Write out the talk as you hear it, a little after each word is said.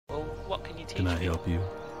What can you teach Can I me? help you?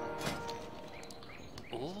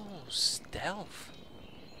 Ooh, stealth.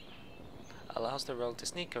 Allows the rogue to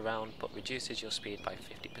sneak around, but reduces your speed by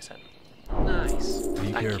 50%. Nice. Be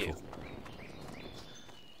Thank careful. you.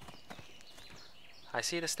 I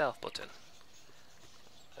see the stealth button.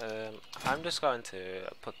 I'm just going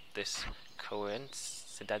to put this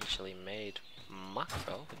coincidentally made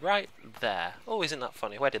macro right there. Oh, isn't that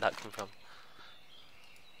funny? Where did that come from?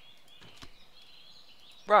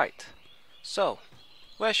 Right. So,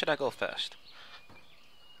 where should I go first?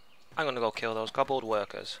 I'm gonna go kill those kobold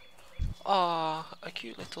workers. Ah, a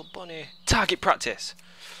cute little bunny. Target practice!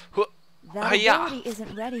 That ability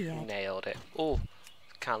isn't ready yet. Nailed it. Oh,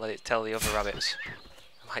 can't let it tell the other rabbits.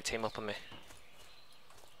 It might team up on me.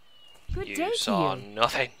 Good day You to saw you.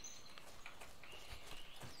 nothing.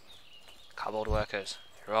 Kobold workers,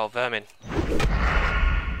 you're all vermin.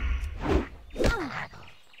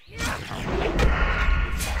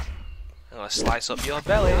 I'm gonna slice up your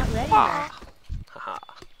belly. Not ready Ah. Haha.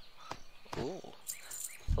 Ooh.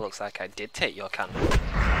 Looks like I did take your candle.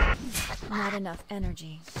 Not enough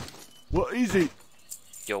energy. What is it?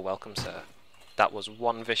 You're welcome, sir. That was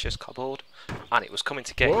one vicious kobold, and it was coming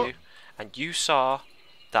to get What? you, and you saw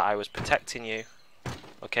that I was protecting you.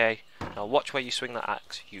 Okay? Now watch where you swing that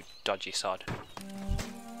axe, you dodgy sod.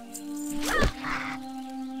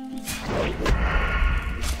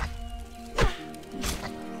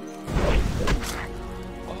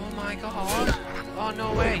 Oh my god! Oh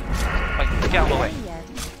no way! Wait, get out of the way. Ready yet.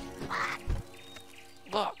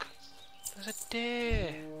 Look! There's a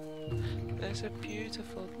deer! There's a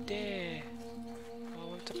beautiful deer. I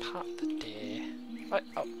want to pat the deer. Wait,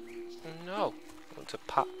 oh, no! I want to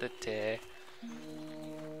pat the deer.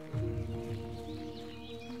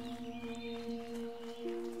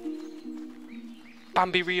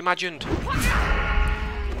 Bambi reimagined!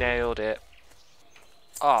 Nailed it.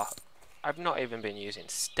 Oh, I've not even been using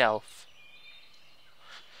stealth.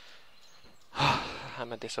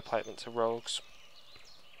 I'm a disappointment to rogues.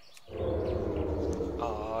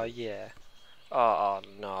 Oh yeah. Oh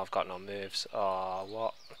no, I've got no moves. Oh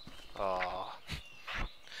what? Oh.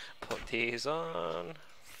 Put these on.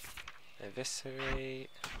 Eviscerate.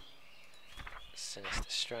 Sinister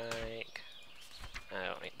strike. I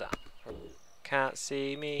don't need that. Can't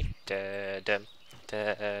see me. Da-dum.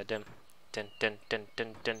 Da-dum. Dun dun dun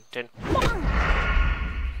dun dun dun.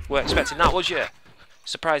 Weren't expecting that, was you?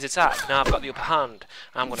 Surprise attack. Now I've got the upper hand.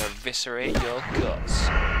 I'm gonna eviscerate your guts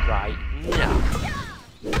right now.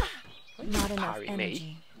 Not enough Parry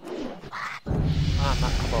energy. me. Ah,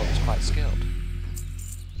 that kobold is quite skilled.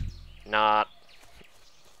 Not.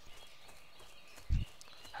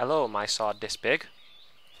 Hello, my sword this big.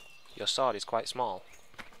 Your sword is quite small.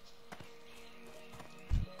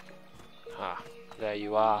 Ah, there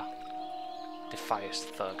you are. Defias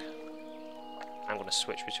thug. I'm gonna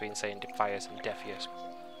switch between saying Defias and Defias.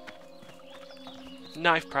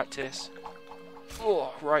 Knife practice.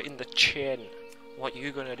 Oh, right in the chin. What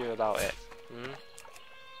you gonna do about it? Hmm?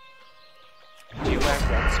 Do you wear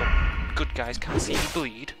red so good guys can't see you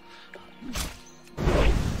bleed?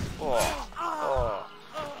 Oh, oh.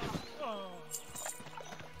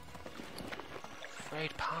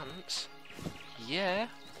 Frayed pants? Yeah.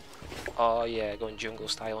 Oh yeah, going jungle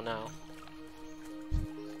style now.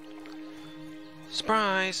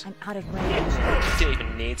 Surprise! I'm out of range. You didn't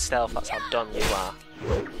even need stealth, that's how dumb you are.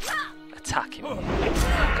 Attacking me. You've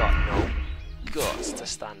got no guts to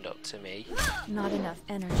stand up to me. Not enough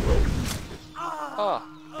energy. Oh,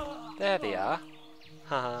 there they are.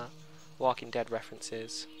 Haha, Walking Dead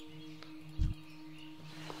references.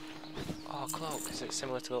 Oh, cloak, is it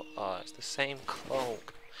similar to the... Oh, it's the same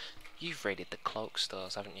cloak. You've raided the cloak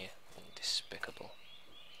stores, haven't you? Despicable.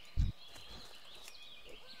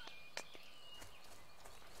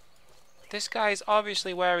 This guy's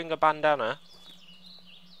obviously wearing a bandana,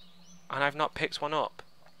 and I've not picked one up.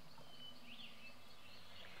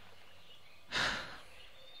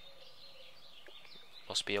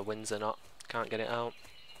 Must be a Windsor knot. Can't get it out.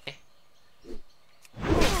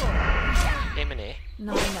 Imini.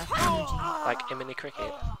 Not enough energy. Like Imini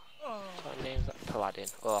Cricket. What name's that? Paladin.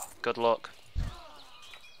 Oh, good luck.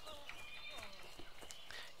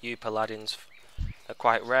 You paladins are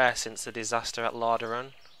quite rare since the disaster at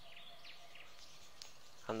Lordaeron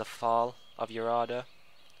and the fall of your order.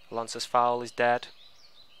 Alonsus Fowl is dead.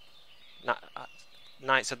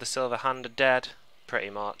 Knights of the Silver Hand are dead, pretty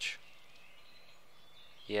much.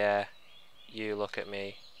 Yeah, you look at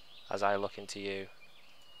me as I look into you.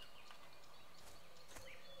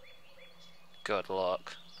 Good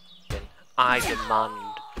luck. I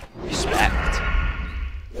demand respect.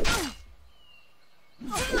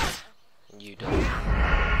 And you don't.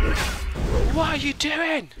 What are you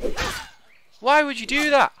doing? Why would you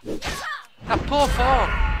do that? That poor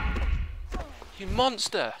fawn. You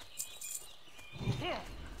monster.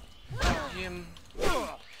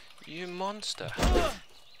 You monster.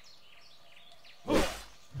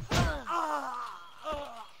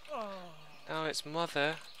 Now its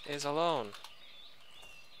mother is alone.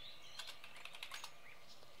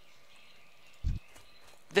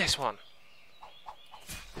 This one.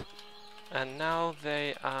 And now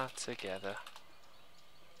they are together.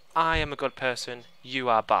 I am a good person, you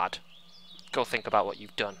are bad. Go think about what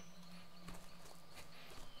you've done.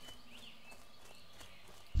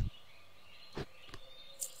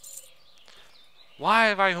 Why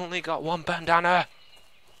have I only got one bandana?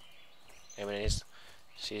 Anyways,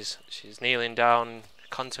 she's kneeling down,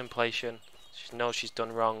 contemplation. She knows she's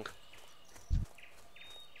done wrong.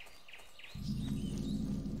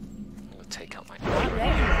 I'm gonna take out my.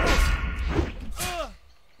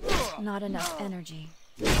 Not enough energy.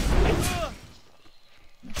 I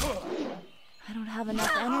don't have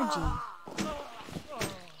enough energy.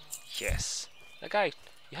 Yes. That guy,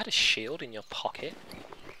 you had a shield in your pocket.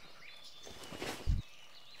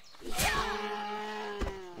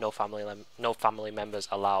 No family members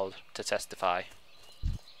allowed to testify.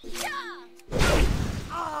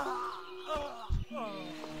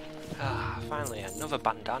 Ah, finally another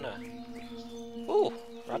bandana. Ooh,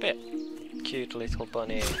 rabbit. Cute little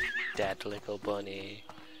bunny. Dead little bunny.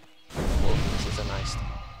 Oh, this is a nice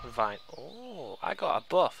vine. Oh, I got a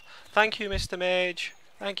buff. Thank you, Mr. Mage.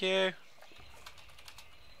 Thank you.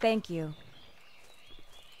 Thank you.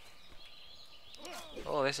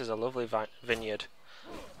 Oh, this is a lovely vineyard.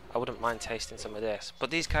 I wouldn't mind tasting some of this. But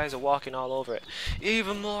these guys are walking all over it.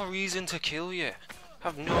 Even more reason to kill you. I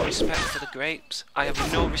have no respect for the grapes. I have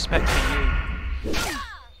no respect for you.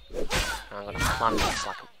 I'm gonna plant this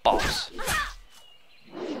like a boss.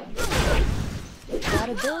 That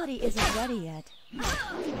ability isn't ready yet.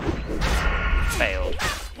 Failed.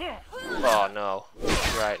 Oh no.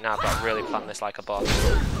 Right, now I've got to really plant this like a boss.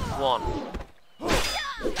 One.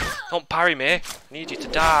 Don't parry me. I need you to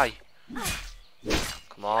die.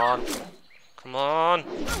 Come on. Come on.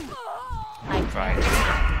 Right.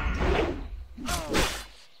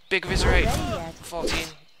 Big eviscerate. 14.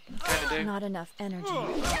 Kinda do. Not enough energy.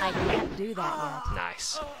 I can't do that yet.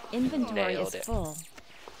 Nice. Inventory Nailed is it. full.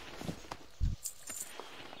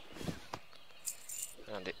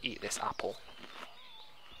 I'm going to eat this apple.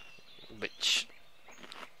 Which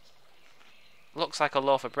looks like a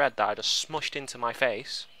loaf of bread that I just smushed into my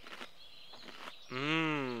face.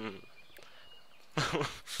 Mmm.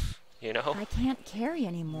 You know? I can't carry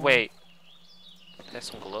anymore. Wait.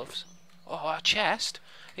 There's some gloves. Oh, a chest.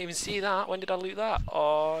 Didn't even see that. When did I loot that?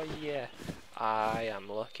 Oh, yeah. I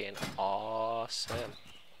am looking awesome.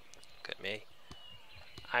 Look at me.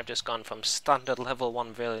 I've just gone from standard level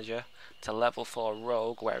 1 villager to level 4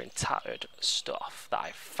 rogue wearing tattered stuff that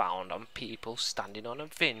I found on people standing on a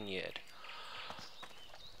vineyard.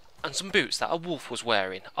 And some boots that a wolf was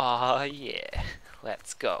wearing. Oh, yeah.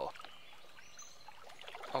 Let's go.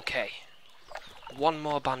 Okay. One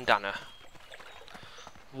more bandana.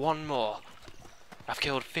 One more. I've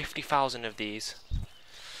killed 50,000 of these.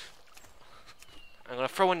 I'm going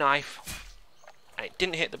to throw a knife. And it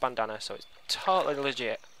didn't hit the bandana, so it's totally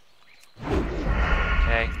legit.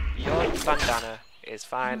 Okay, your bandana is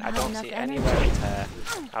fine. I don't see anywhere to tear.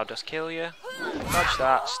 I'll just kill you. Dodge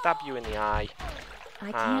that, stab you in the eye.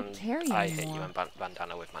 I can't carry anymore. I hit you in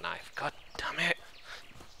bandana with my knife. God damn it.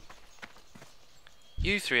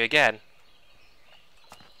 You three again.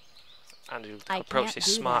 And you approach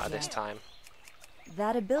this smarter this time.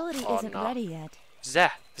 That ability isn't ready yet.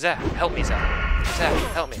 Zeh, help me, Zeh.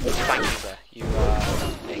 Zeh, help me. Thank you, Zeh. You are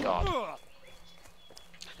a god.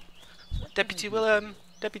 Deputy Willem,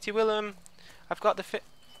 I've got the fit.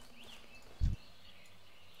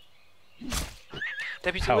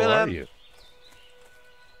 Deputy Willem. How are you?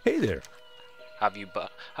 Hey there. Have you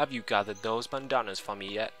gathered those bandanas for me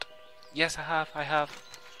yet? Yes, I have.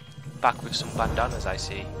 Back with some bandanas, I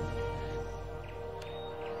see.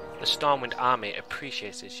 The Stormwind army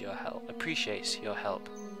appreciates your help.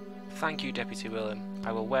 Thank you, Deputy Willem.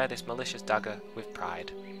 I will wear this malicious dagger with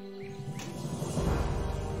pride.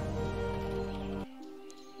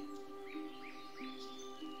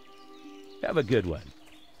 Have a good one.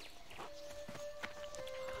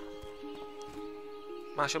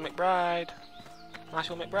 Marshal McBride.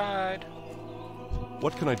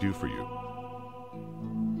 What can I do for you?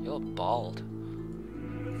 You're bald.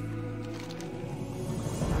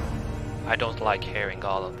 I don't like hearing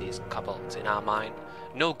all of these kobolds in our mine.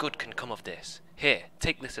 No good can come of this. Here,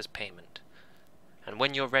 take this as payment. And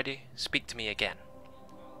when you're ready, speak to me again.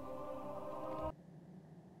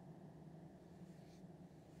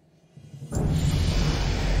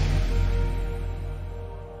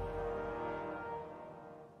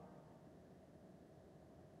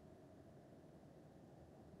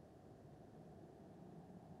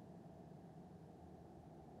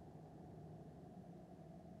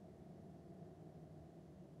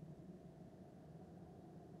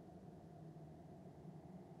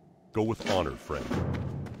 Go with honor, friend.